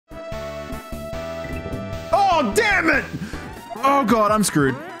Oh, damn it! Oh god, I'm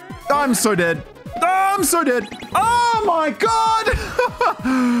screwed. I'm so dead. Oh, I'm so dead. Oh my god!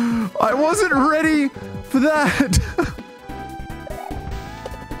 I wasn't ready for that.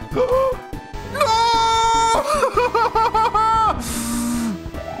 No!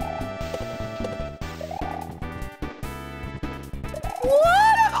 What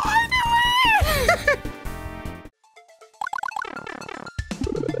am I doing?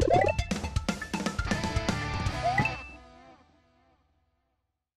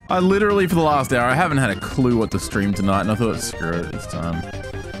 I literally, for the last hour, I haven't had a clue what to stream tonight, and I thought, screw it, it's time.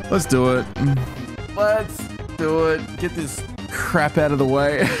 Let's do it. Let's do it. Get this crap out of the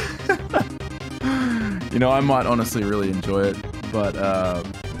way. You know, I might honestly really enjoy it, but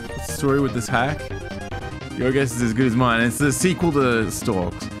story with this hack, your guess is as good as mine. It's the sequel to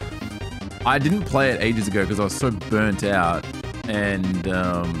Stalks. I didn't play it ages ago because I was so burnt out, and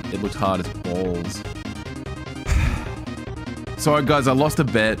it looked hard as balls. So guys, I lost a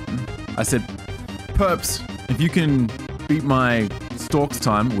bet. I said, Perps, if you can beat my Stalks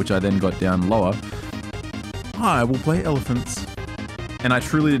time, which I then got down lower, I will play elephants. And I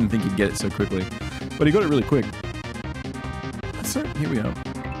truly didn't think he'd get it so quickly, but he got it really quick. So here we are.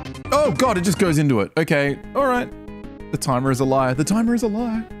 Oh god, it just goes into it. Okay, all right. The timer is a lie. The timer is a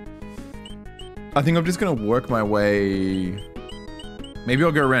lie. I think I'm just gonna work my way. Maybe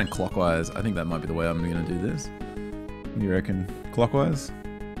I'll go around clockwise. I think that might be the way I'm gonna do this. You reckon? Clockwise?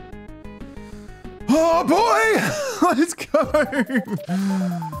 Oh boy! Let's go!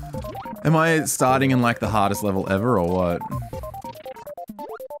 Am I starting in like the hardest level ever or what?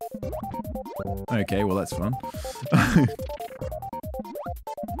 Okay, well that's fun.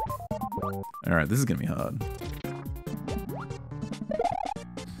 Alright, this is gonna be hard.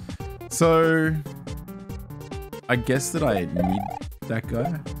 So... I guess that I need that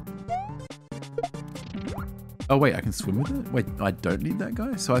guy. Oh wait, I can swim with it? Wait, I don't need that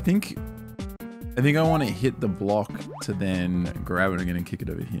guy? So I think I want to hit the block to then grab it again and kick it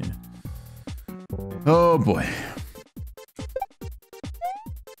over here. Oh boy.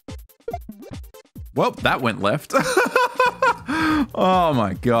 Well, that went left. Oh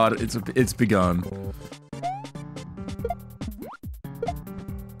my god, it's begun.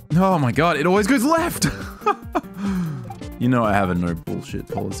 Oh my god, it always goes left. You know I have a no bullshit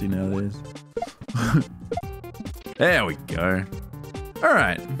policy nowadays. There we go. All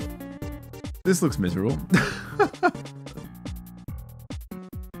right. This looks miserable.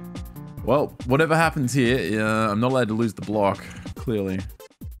 Well, whatever happens here, I'm not allowed to lose the block, clearly.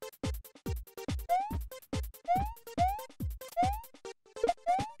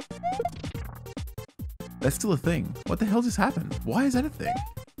 That's still a thing. What the hell just happened? Why is that a thing?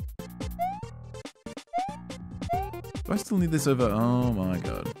 Do I still need this over? Oh my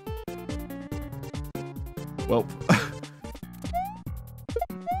god. Well,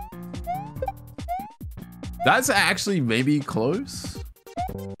 that's actually maybe close.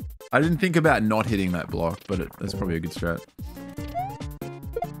 I didn't think about not hitting that block, but that's probably a good strat.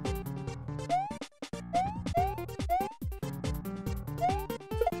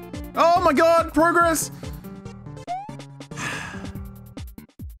 Oh my god, progress!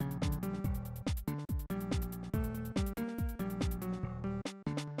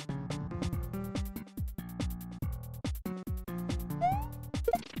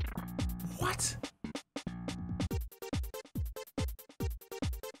 What?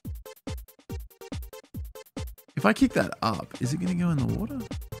 If I kick that up, is it gonna go in the water?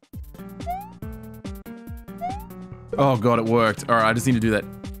 Oh god, it worked. Alright, I just need to do that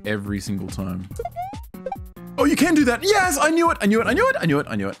every single time. Oh, you can do that! Yes! I knew it! I knew it! I knew it! I knew it!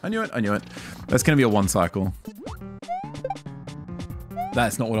 I knew it! I knew it! I knew it! That's gonna be a one cycle.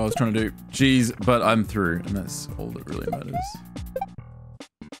 That's not what I was trying to do. Jeez, but I'm through, and that's all that really matters.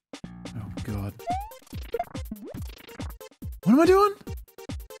 Oh god. What am I doing?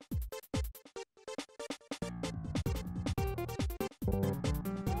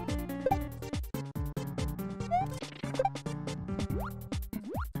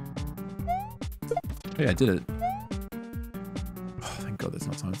 Yeah, I did it. Oh, thank god there's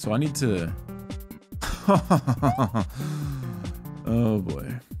not time. So I need to... Oh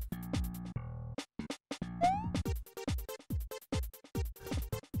boy.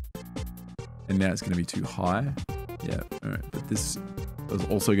 And now it's going to be too high. Yeah, alright. But this is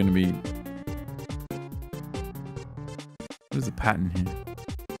also going to be... There's a pattern here.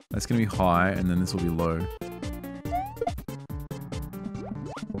 That's going to be high, and then this will be low.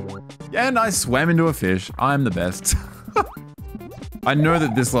 And I swam into a fish. I'm the best. I know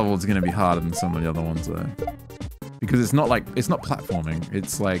that this level is going to be harder than some of the other ones though. Because it's not like, it's not platforming.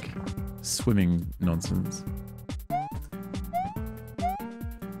 It's like swimming nonsense.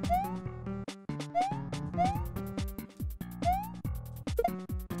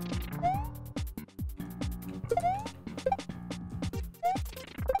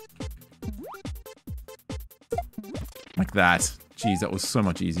 Like that. Jeez, that was so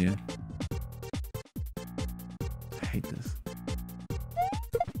much easier. I hate this.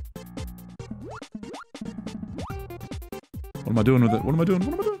 What am I doing with it? What am I doing?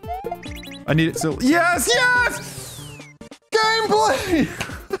 What am I doing? I need it still. Yes! Yes! Gameplay!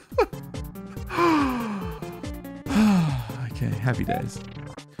 Okay, happy days.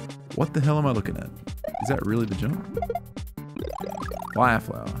 What the hell am I looking at? Is that really the jump?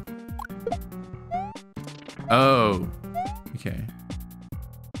 Fireflower. Oh. Okay.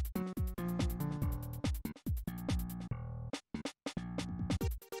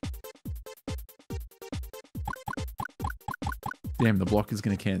 Damn, the block is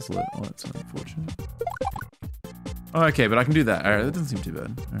going to cancel it. Oh, that's unfortunate. Oh, okay, but I can do that. Alright, that doesn't seem too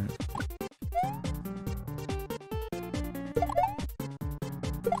bad. Alright.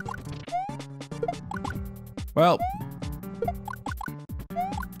 Well.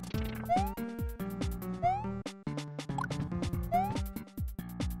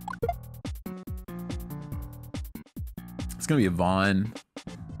 It's going to be a vine.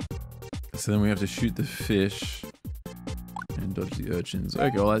 So then we have to shoot the fish. And dodge the urchins.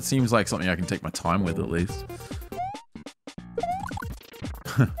 Okay, well that seems like something I can take my time with at least.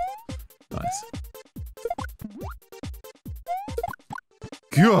 Nice.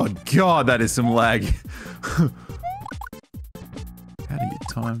 Good God, that is some lag. How do you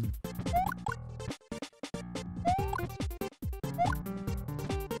time?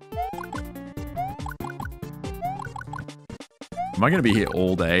 Am I going to be here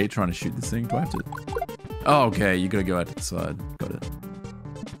all day trying to shoot this thing? Do I have to... Oh, okay, you gotta go out to the side. Got it.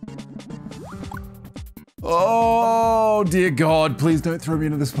 Oh, dear God. Please don't throw me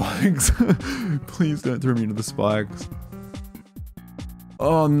into the spikes. Please don't throw me into the spikes.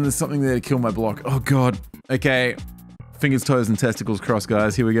 Oh, and there's something there to kill my block. Oh, God. Okay. Fingers, toes, and testicles crossed,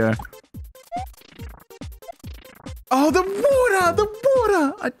 guys. Here we go. Oh, the water! The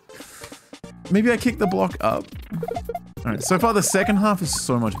water! Maybe I kicked the block up. Alright, so far the second half is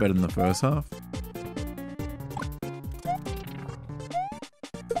so much better than the first half.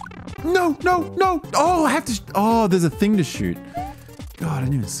 No, no, no! Oh, I have to... Oh, there's a thing to shoot. God, I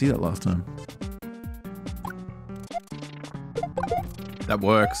didn't even see that last time. That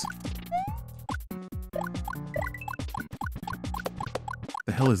works.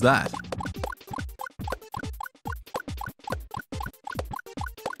 The hell is that?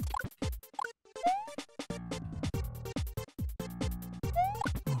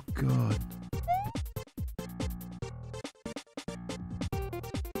 Oh, God.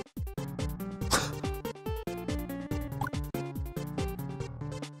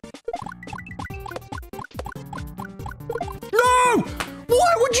 No!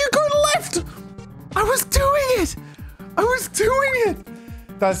 Why would you go left? I was doing it! I was doing it!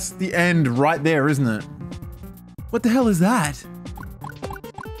 That's the end right there, isn't it? What the hell is that?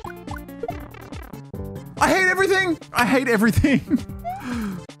 I hate everything! I hate everything!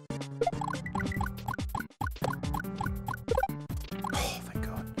 Oh, thank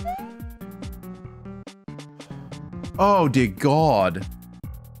God. Oh, dear God.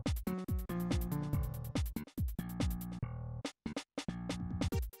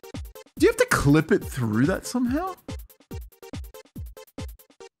 Do you have to clip it through that somehow?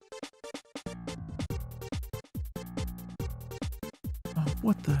 Oh,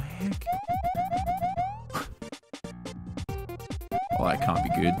 what the heck? Oh, that can't be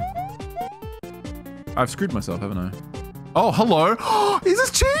good. I've screwed myself, haven't I? Oh, hello. Is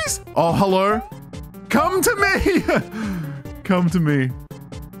this cheese? Oh, hello. Come to me. Come to me.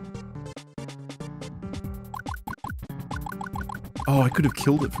 Oh, I could have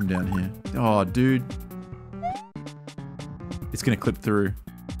killed it from down here. Oh, dude. It's gonna clip through.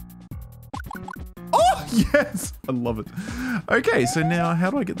 Oh, yes! I love it. Okay, so now how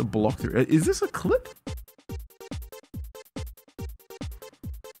do I get the block through? Is this a clip?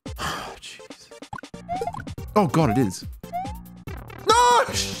 Oh, jeez. Oh, God, it is. No!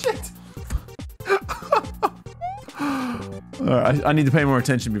 Shit! Alright, I need to pay more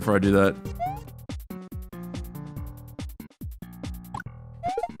attention before I do that.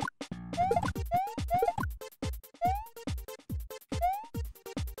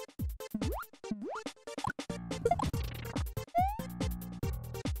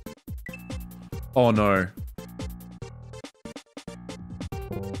 Oh no.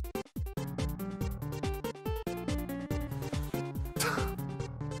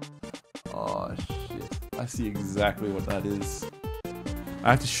 Oh shit. I see exactly what that is.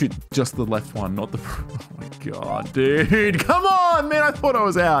 I have to shoot just the left one, not the... Oh my God, dude. Come on, man. I thought I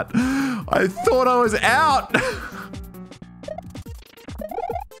was out. I thought I was out.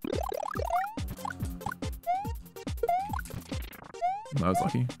 That was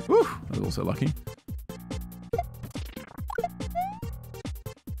lucky. Whew, that was also lucky.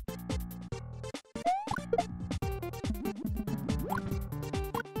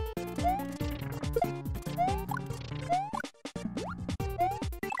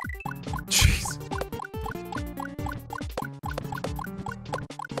 Jeez.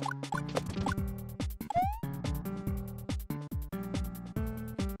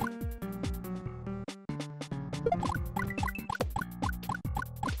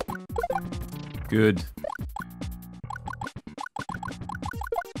 Good.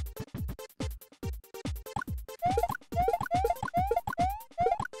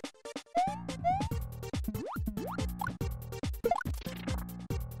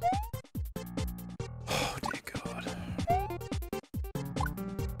 Oh, dear God.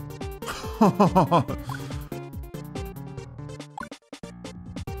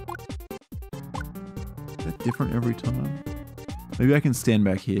 Is that different every time? Maybe I can stand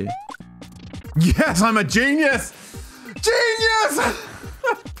back here. Yes, I'm a genius! Genius!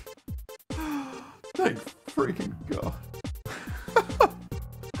 Thank freaking God.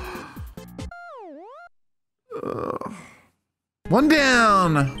 One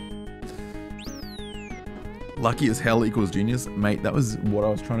down! Lucky as hell equals genius. Mate, that was what I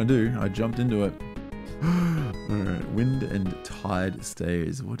was trying to do. I jumped into it. Alright, wind and tide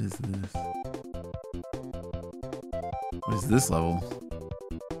stays. What is this? What is this level?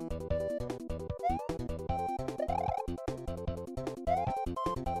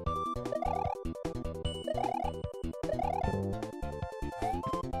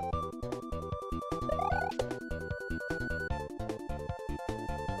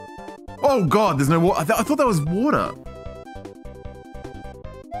 Oh God, there's no water. I thought that was water.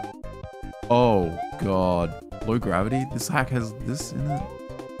 Oh God. Low gravity? This hack has this in it?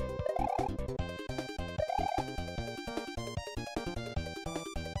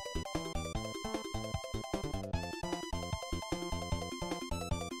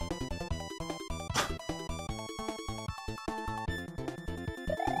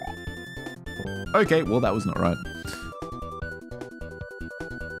 Okay, well that was not right.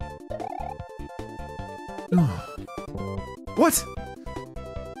 What?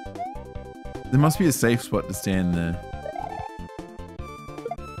 There must be a safe spot to stand there.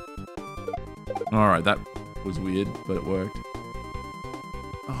 Alright, that was weird, but it worked.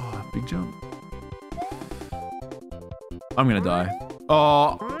 Oh, big jump. I'm gonna die.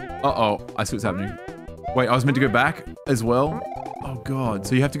 Oh, uh-oh. I see what's happening. Wait, I was meant to go back as well? Oh God,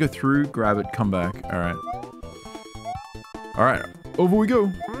 so you have to go through, grab it, come back. Alright. Alright, over we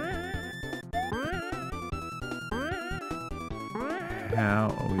go.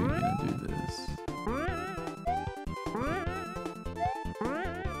 How are we gonna do this?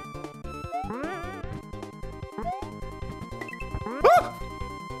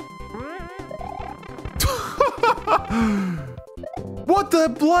 What the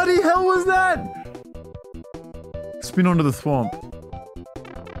bloody hell was that? Spin onto the swamp.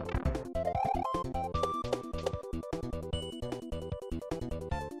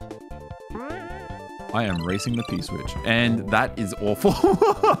 I am racing the P-switch, and that is awful.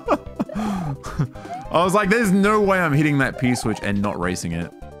 I was like, there's no way I'm hitting that P-switch and not racing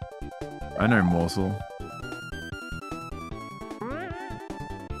it. I know, Morsel.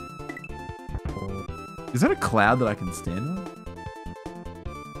 Is that a cloud that I can stand on?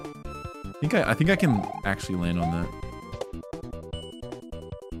 I think I can actually land on that.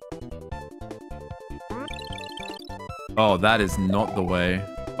 Oh, that is not the way.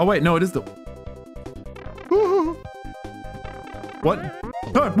 Oh wait, no, it is the... What?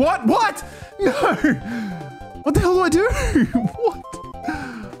 No, what? What? No! What the hell do I do? What?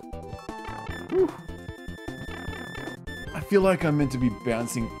 I feel like I'm meant to be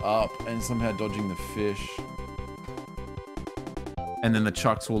bouncing up and somehow dodging the fish. And then the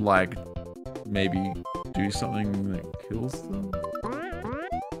chucks will like, maybe do something that kills them?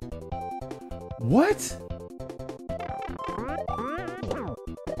 What?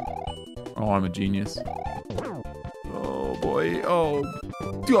 Oh, I'm a genius. Oh boy,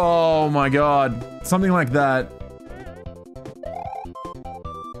 oh my God. Something like that.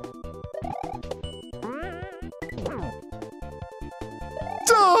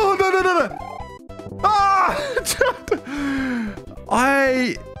 Oh, no. Ah!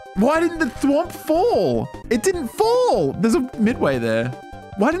 Why didn't the thwomp fall? It didn't fall. There's a midway there.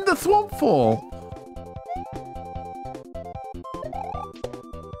 Why didn't the thwomp fall?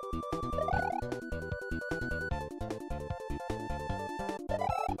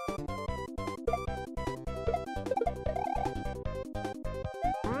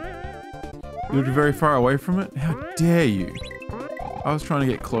 You're very far away from it? How dare you? I was trying to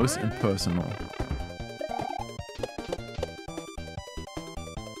get close and personal.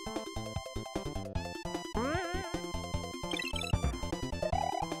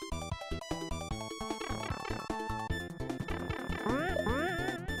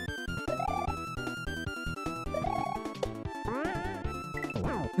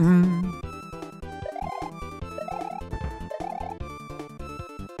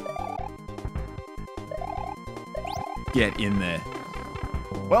 Get in there.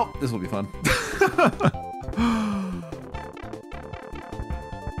 Well, this will be fun.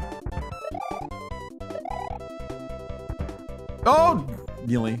 Oh,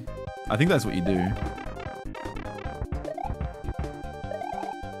 nearly. I think that's what you do.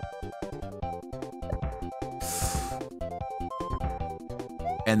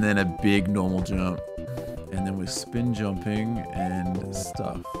 And then a big normal jump. And then we're spin jumping and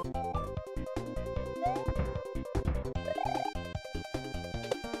stuff.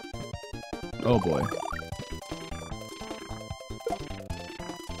 Oh boy.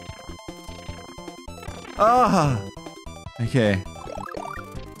 Ah! Okay.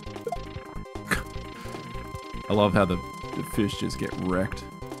 I love how the fish just get wrecked.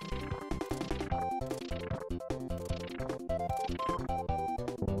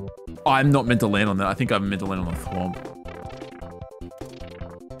 Oh, I'm not meant to land on that. I think I'm meant to land on the thwomp.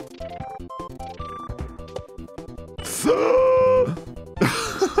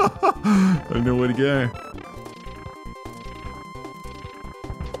 I don't know where to go.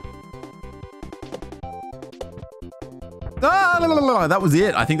 Ah, la, la, la. That was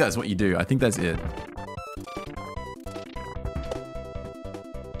it. I think that's what you do. I think that's it.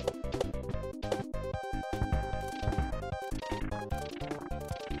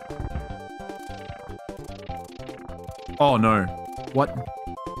 Oh no. What?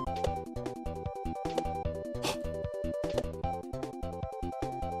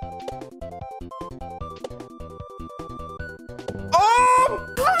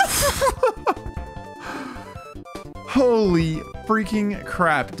 Holy freaking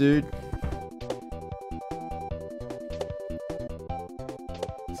crap, dude.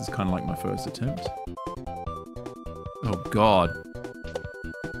 This is kind of like my first attempt. Oh, God.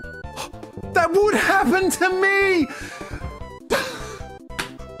 That would happen to me!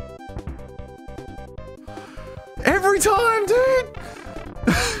 Every time, dude!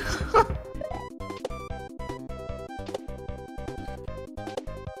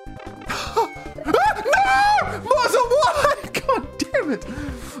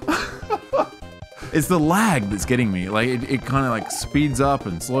 It's the lag that's getting me. Like, it kind of like speeds up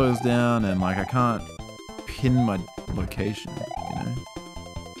and slows down, and like I can't pin my location, you know?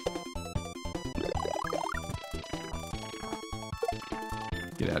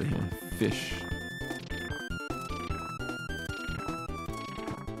 Get out of here, fish.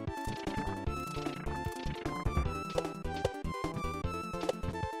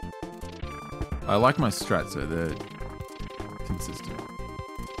 I like my strats, so they're consistent.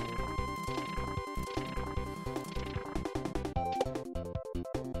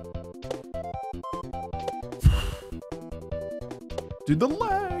 Dude, the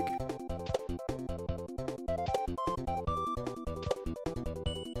lag!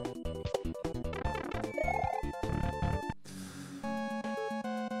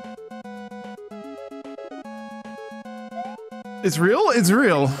 It's real? It's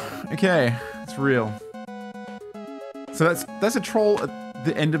real. Okay, it's real. So that's a troll at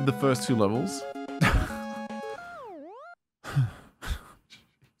the end of the first two levels.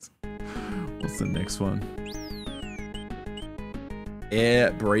 What's the next one?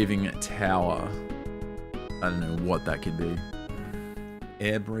 Air Braving Tower. I don't know what that could be.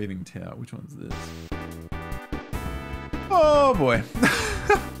 Air Braving Tower. Which one's this? Oh boy.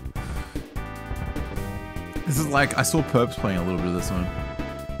 This is like, I saw Perps playing a little bit of this one.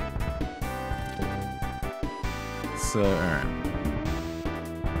 So, alright.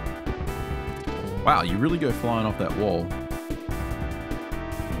 Wow, you really go flying off that wall.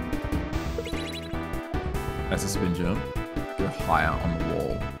 That's a spin jump. Go higher on the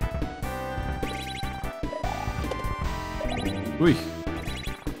wall. Whee.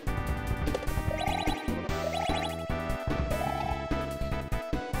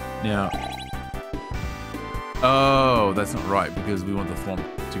 Now, oh, that's not right because we want the thwomp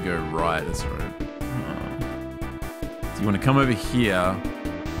to go right. That's right. So you want to come over here.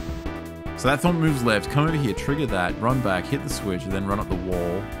 So that thwomp moves left. Come over here, trigger that, run back, hit the switch, and then run up the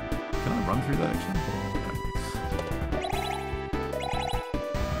wall. Can I run through that actually?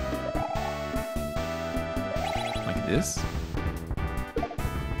 This,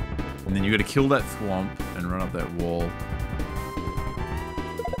 and then you got to kill that thwomp and run up that wall.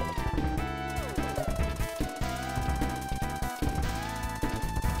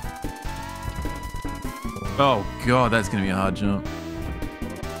 Oh god, that's gonna be a hard jump.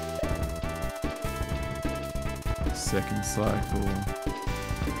 Second cycle.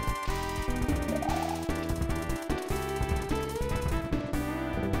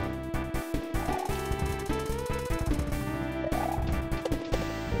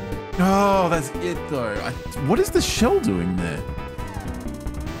 Oh, that's it though. What is the shell doing there?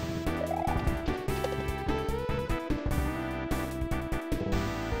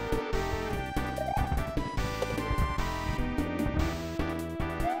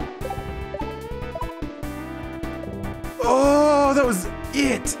 Oh, that was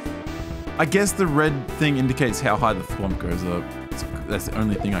it. I guess the red thing indicates how high the thwomp goes up. That's the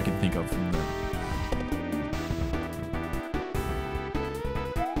only thing I can think of from that.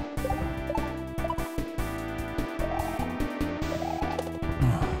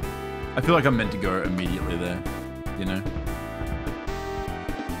 I feel like I'm meant to go immediately there, you know?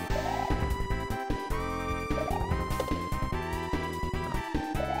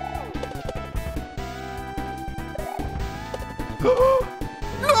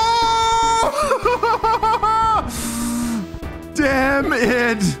 No! Damn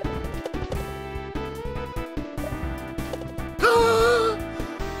it!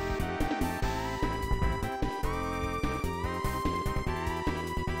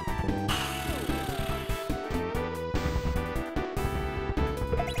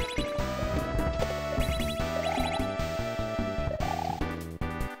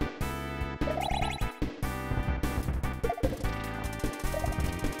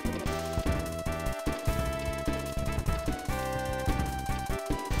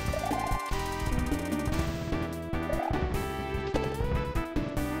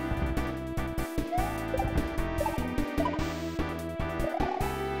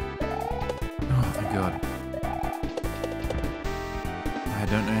 God. I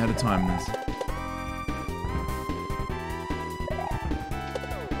don't know how to time this.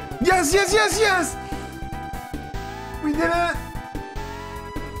 Yes, yes, yes, yes! We did it!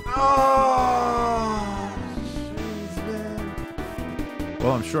 Oh, jeez, man.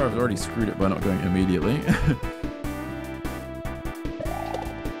 Well, I'm sure I've already screwed it by not going immediately.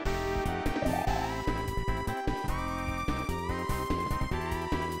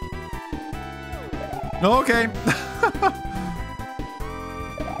 Okay.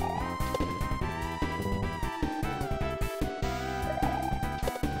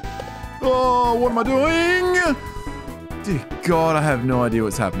 Oh, what am I doing? Dear God, I have no idea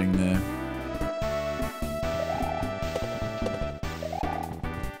what's happening there.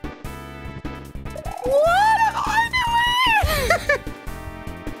 What am I doing?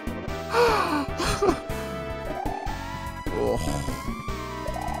 Oh.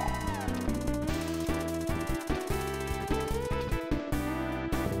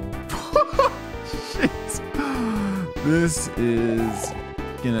 Shit. This is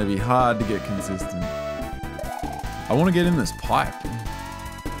gonna be hard to get consistent. I want to get in this pipe.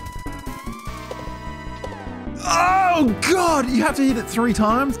 Oh God, you have to hit it 3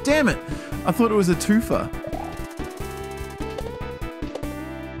 times? Damn it. I thought it was a twofer.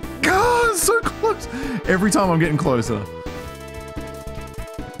 God, so close. Every time I'm getting closer.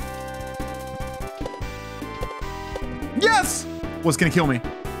 Yes! What's gonna kill me?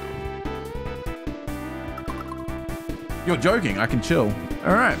 You're joking, I can chill.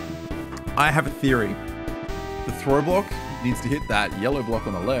 All right, I have a theory. The throw block needs to hit that yellow block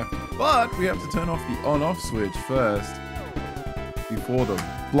on the left, but we have to turn off the on-off switch first before the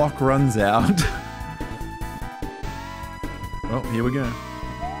block runs out. Well, here we go.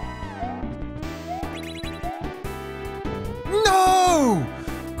 No!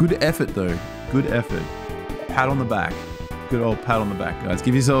 Good effort though, good effort. Pat on the back. Good old pat on the back, guys.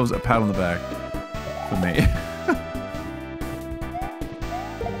 Give yourselves a pat on the back for me.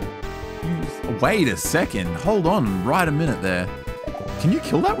 Wait a second. Hold on right a minute there. Can you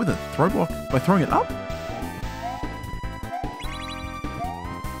kill that with a throw block by throwing it up?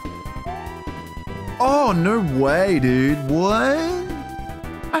 Oh, no way, dude. What?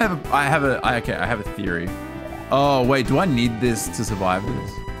 I have a theory. Oh, wait, do I need this to survive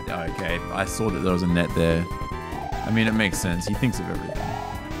this? Okay, I saw that there was a net there. I mean, it makes sense. He thinks of everything.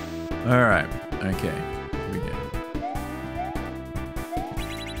 All right. Okay. Here we go.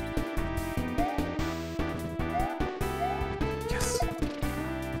 Yes.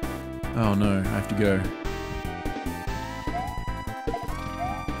 Oh no, I have to go.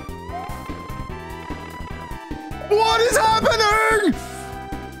 What is happening?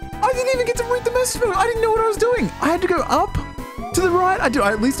 I didn't even get to read the message. I didn't know what I was doing. I had to go up to the right.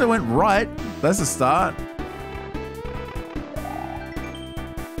 At least I went right. That's a start.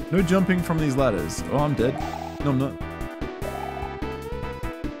 No jumping from these ladders. Oh, I'm dead. No, I'm not.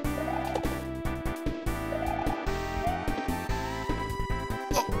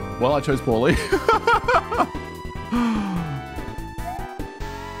 Oh, well, I chose poorly.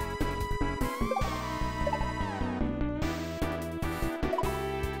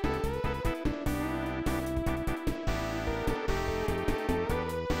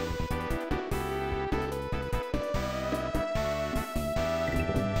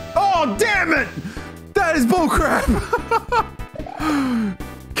 Oh, damn it! That is bullcrap!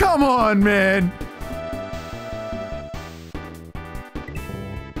 Come on, man!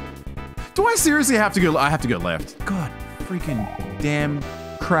 Do I seriously have to go? I have to go left. God, freaking damn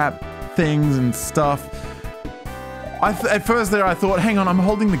crap things and stuff. At first there I thought, hang on, I'm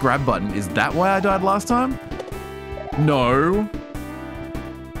holding the grab button. Is that why I died last time? No.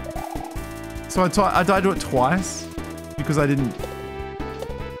 So I died to it twice because I didn't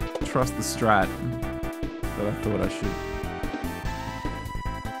trust the strat that I thought I should.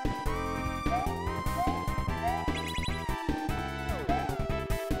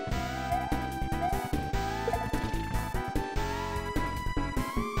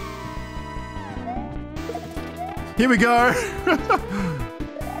 Here we go.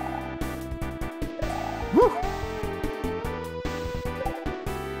 Woo.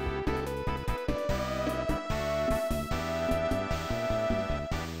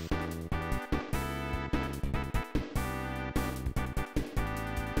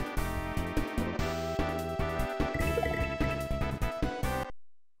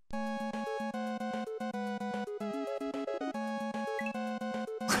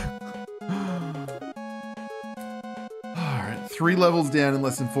 Alright, 3 levels down in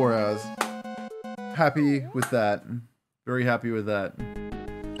less than 4 hours. Happy with that. Very happy with that.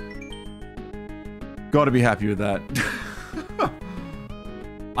 Gotta be happy with that.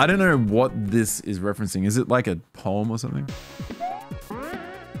 I don't know what this is referencing. Is it like a poem or something?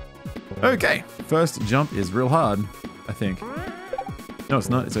 Okay, first jump is real hard, I think. No, it's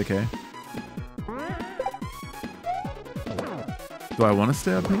not. It's okay. Do I want to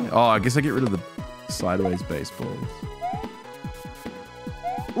stay up here? Oh, I guess I get rid of the sideways baseballs.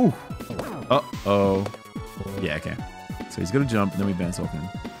 Ooh. Uh-oh. Yeah, okay. So he's got to jump, and then we bounce off him.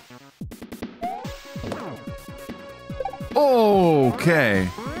 Okay.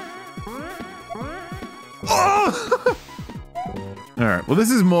 Oh! Alright, well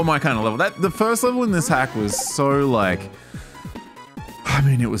this is more my kind of level. The first level in this hack was so like... I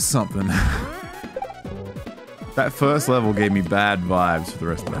mean, it was something. That first level gave me bad vibes for the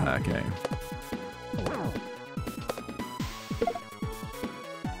rest of the hack, eh?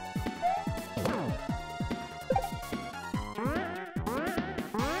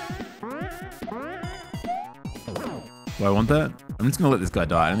 Do I want that? I'm just gonna let this guy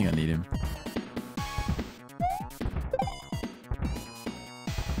die. I don't think I need him.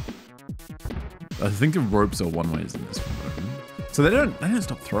 I think the ropes are one ways in this one. So they don't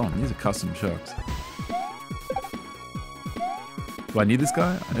stop throwing. These are custom chucks. Do I need this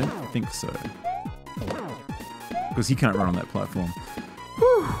guy? I don't think so. Because he can't run on that platform.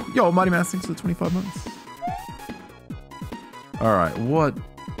 Whew. Yo, Mighty Mouse, thanks for the 25 months. Alright, what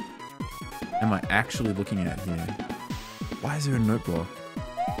am I actually looking at here? Why is there a note block?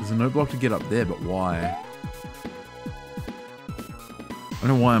 There's a note block to get up there, but why? I don't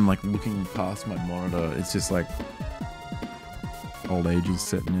know why I'm like looking past my monitor. It's just like old age is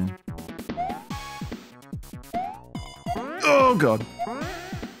setting in. Oh god.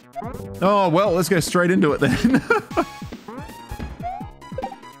 Oh well, let's go straight into it then.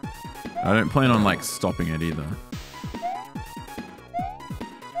 I don't plan on like stopping it either.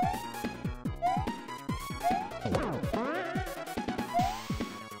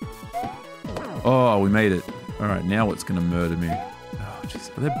 Oh, we made it. Alright, now what's gonna murder me? Oh,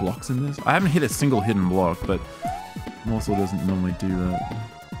 jeez. Are there blocks in this? I haven't hit a single hidden block, but Morsel doesn't normally do that.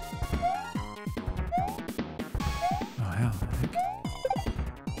 Oh, how the heck?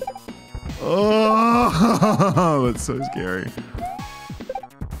 Oh, that's so scary.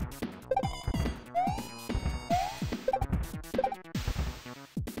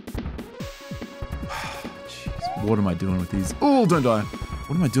 Jeez, what am I doing with these? Oh, don't die.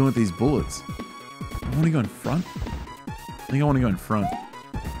 What am I doing with these bullets? I want to go in front? I think I want to go in front.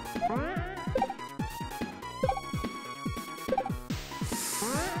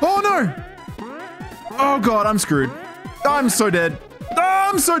 Oh no! Oh god, I'm screwed. I'm so dead.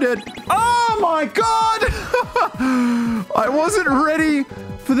 I'm so dead. Oh my god! I wasn't ready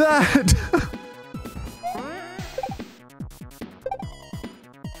for that.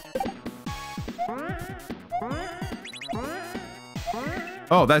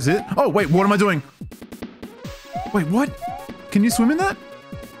 Oh, that's it? Oh, wait, what am I doing? Wait, what? Can you swim in that?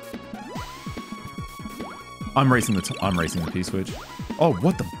 I'm racing the P-switch. Oh,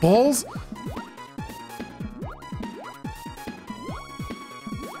 what the balls?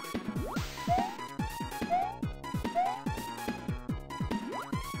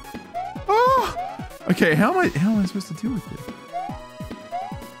 Oh! Okay, how am I supposed to deal with this?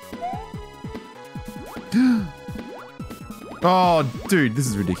 Oh, dude, this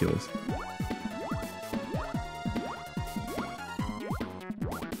is ridiculous.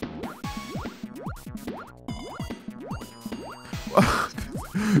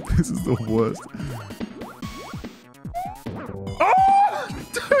 This is the worst. Oh,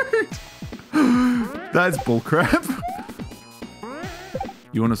 dude! That's bullcrap.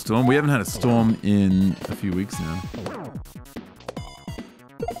 You want a storm? We haven't had a storm in a few weeks now.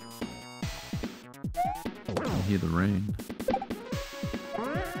 I can hear the rain.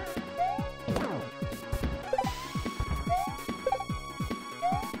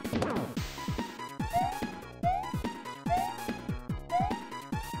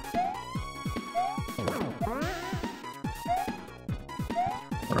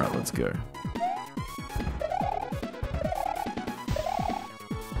 Alright, let's go.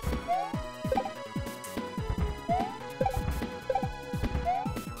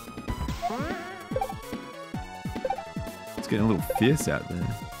 It's getting a little fierce out there.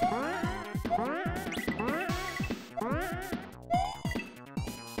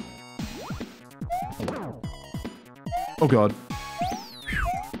 Oh god.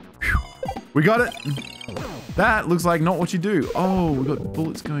 We got it! That looks like not what you do. Oh, we got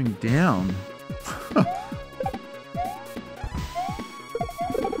bullets going down. I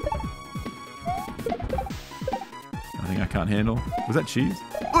think I can't handle. Was that cheese?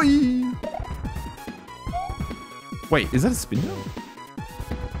 Oy! Wait, is that a spin jump?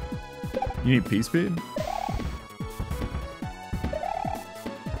 You need P-speed?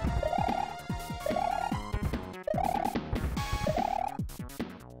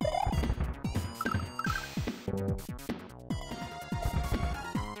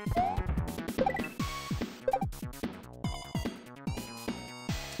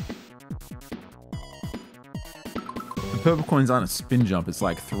 Purple coins aren't a spin jump, it's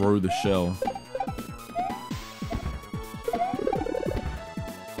like throw the shell.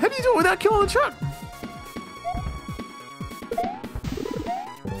 How do you do it without killing the truck?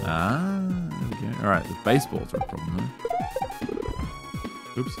 Ah, okay. Alright, the baseballs are a problem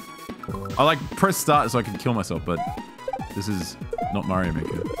though. Oops. I like press start so I can kill myself, but this is not Mario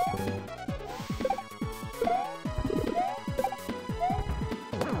Maker.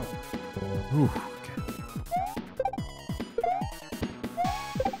 Ooh.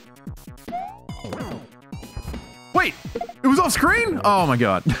 Wait! It was off screen? Oh my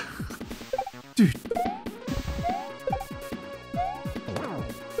god. Dude.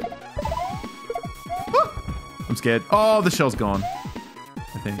 I'm scared. Oh, the shell's gone.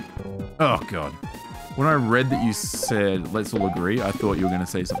 I think. Oh god. When I read that you said, let's all agree, I thought you were going to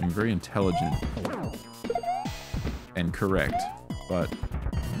say something very intelligent and correct. But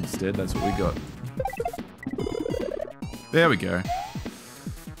instead, that's what we got. There we go.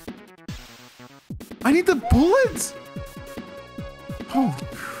 I need the bullets! Holy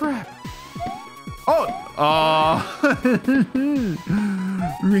crap. Oh! Oh!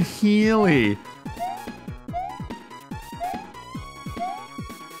 Really?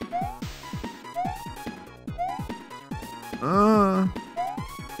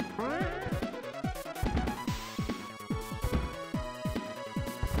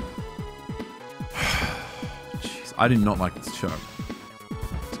 Jeez, I did not like this chuck.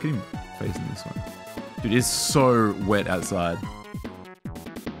 Let's get him facing this one. Dude, it's so wet outside.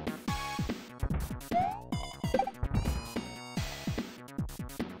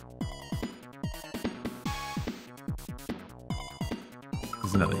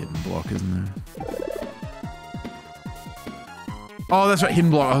 There's another hidden block, isn't there? Oh, that's right,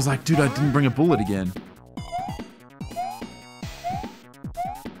 hidden block. I was like, dude, I didn't bring a bullet again.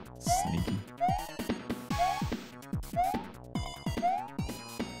 Sneaky.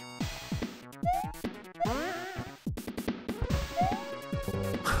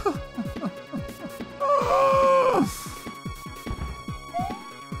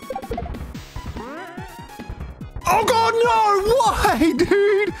 Oh god, no! Why,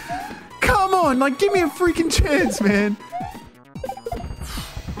 dude? Come on, like, give me a freaking chance, man.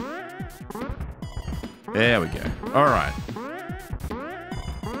 There we go. All right.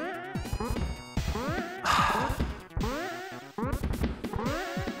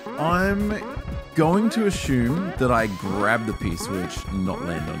 going to assume that I grab the P-switch and not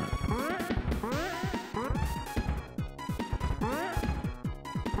land on it.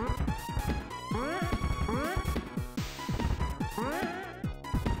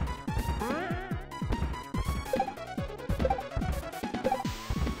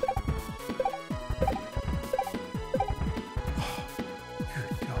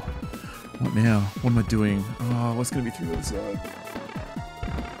 What now? What am I doing? Oh, what's going to be through the other side?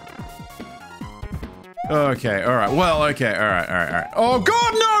 Okay, alright. Well, okay, alright. Oh,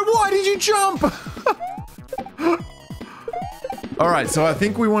 God, no! Why did you jump? Alright, so I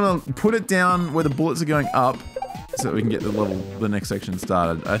think we want to put it down where the bullets are going up so that we can get the next section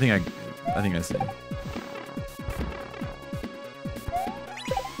started. I think I see.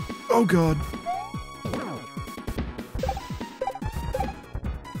 Oh, God.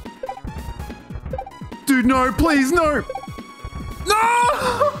 Dude, no, please, no! No!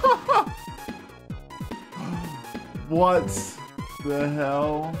 What the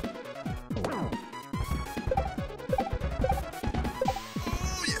hell? Oh,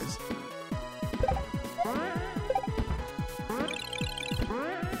 yes.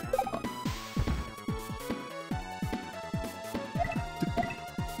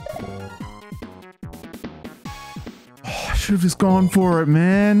 Oh, I should have just gone for it,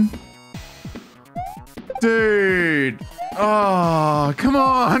 man. Dude! Oh, come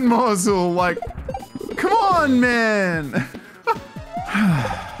on, Morsel! Like, come on, man!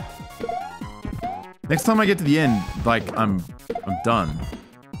 Next time I get to the end, like, I'm done.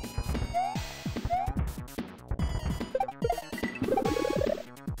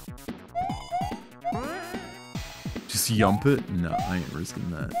 Just yump it? No, I ain't risking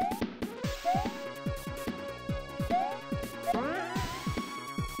that.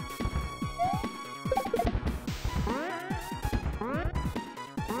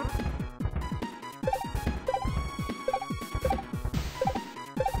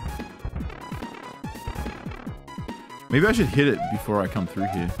 Maybe I should hit it before I come through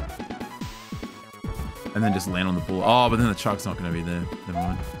here. And then just land on the ball. Oh, but then the truck's not going to be there. Never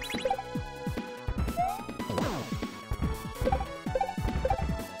mind.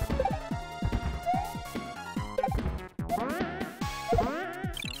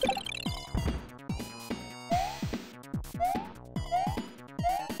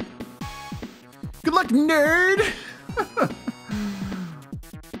 Good luck, nerd!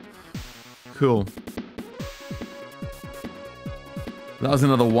 Cool. That was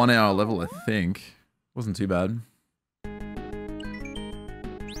another 1 hour level, I think. Wasn't too bad.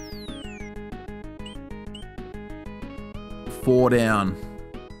 Four down.